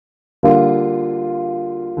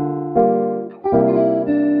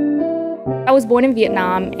I was born in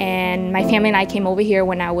Vietnam, and my family and I came over here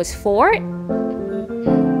when I was 4.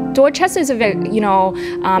 Dorchester is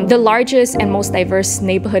the largest and most diverse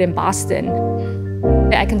neighborhood in Boston.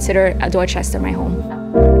 I consider Dorchester my home.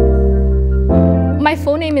 My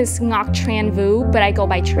full name is Ngoc-Tran Vu, but I go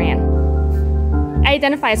by Tran. I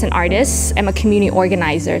identify as an artist. I'm a community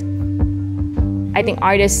organizer. I think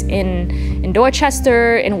artists in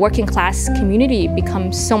Dorchester, in working class community,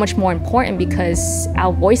 become so much more important because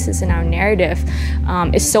our voices and our narrative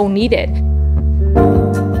is so needed.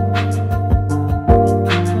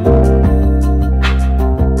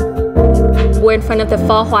 We're in front of the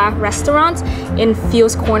Pho Hoa restaurant in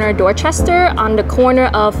Fields Corner, Dorchester, on the corner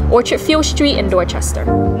of Orchard Field Street in Dorchester.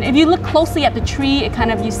 If you look closely at the tree,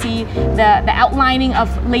 you see the outlining of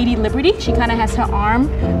Lady Liberty. She kind of has her arm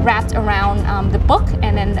wrapped around the book,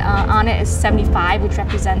 and then on it is 75, which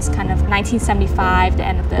represents kind of 1975, the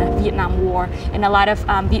end of the Vietnam War. And a lot of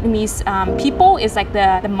Vietnamese people is like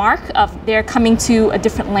the mark of they're coming to a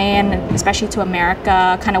different land, especially to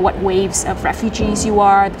America, kind of what waves of refugees you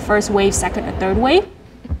are, the first wave, second, or third wave.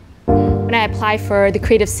 When I applied for the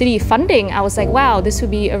Creative City funding, I was like, wow, this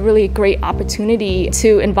would be a really great opportunity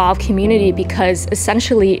to involve community, because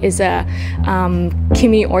essentially it's a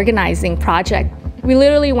community organizing project. We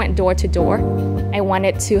literally went door to door. I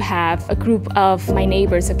wanted to have a group of my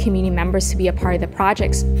neighbors, of community members, to be a part of the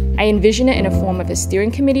projects. I envisioned it in a form of a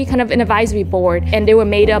steering committee, kind of an advisory board, and they were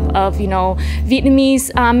made up of,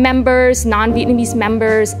 Vietnamese members, non-Vietnamese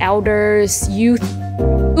members, elders, youth.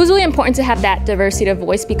 It was really important to have that diversity of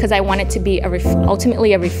voice because I wanted to be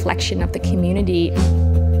ultimately a reflection of the community.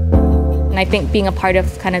 And I think being a part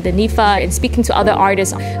of kind of the NIFA and speaking to other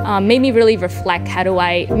artists made me really reflect, how do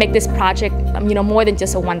I make this project more than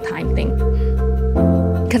just a one-time thing.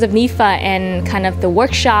 Because of NIFA and kind of the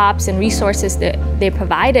workshops and resources that they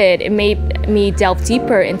provided, it made me delve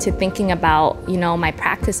deeper into thinking about my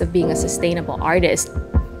practice of being a sustainable artist.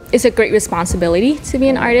 It's a great responsibility to be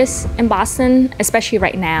an artist in Boston, especially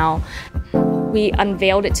right now. We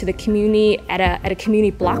unveiled it to the community at a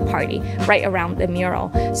community block party right around the mural.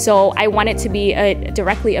 So I want it to be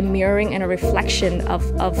directly a mirroring and a reflection of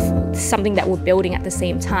something that we're building at the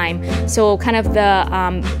same time. So kind of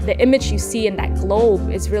the image you see in that globe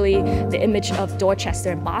is really the image of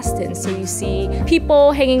Dorchester and Boston. So you see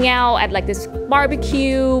people hanging out at like this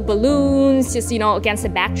barbecue, balloons, just against the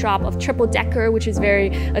backdrop of triple decker, which is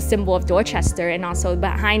very a symbol of Dorchester, and also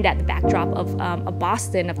behind that the backdrop of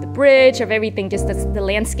Boston, of the bridge, of everything. Just the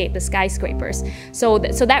landscape, the skyscrapers. So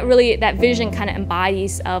that vision kind of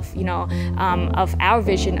embodies of our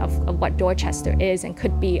vision of what Dorchester is and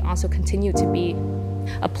could be, also continue to be,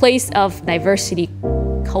 a place of diversity,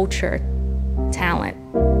 culture, talent.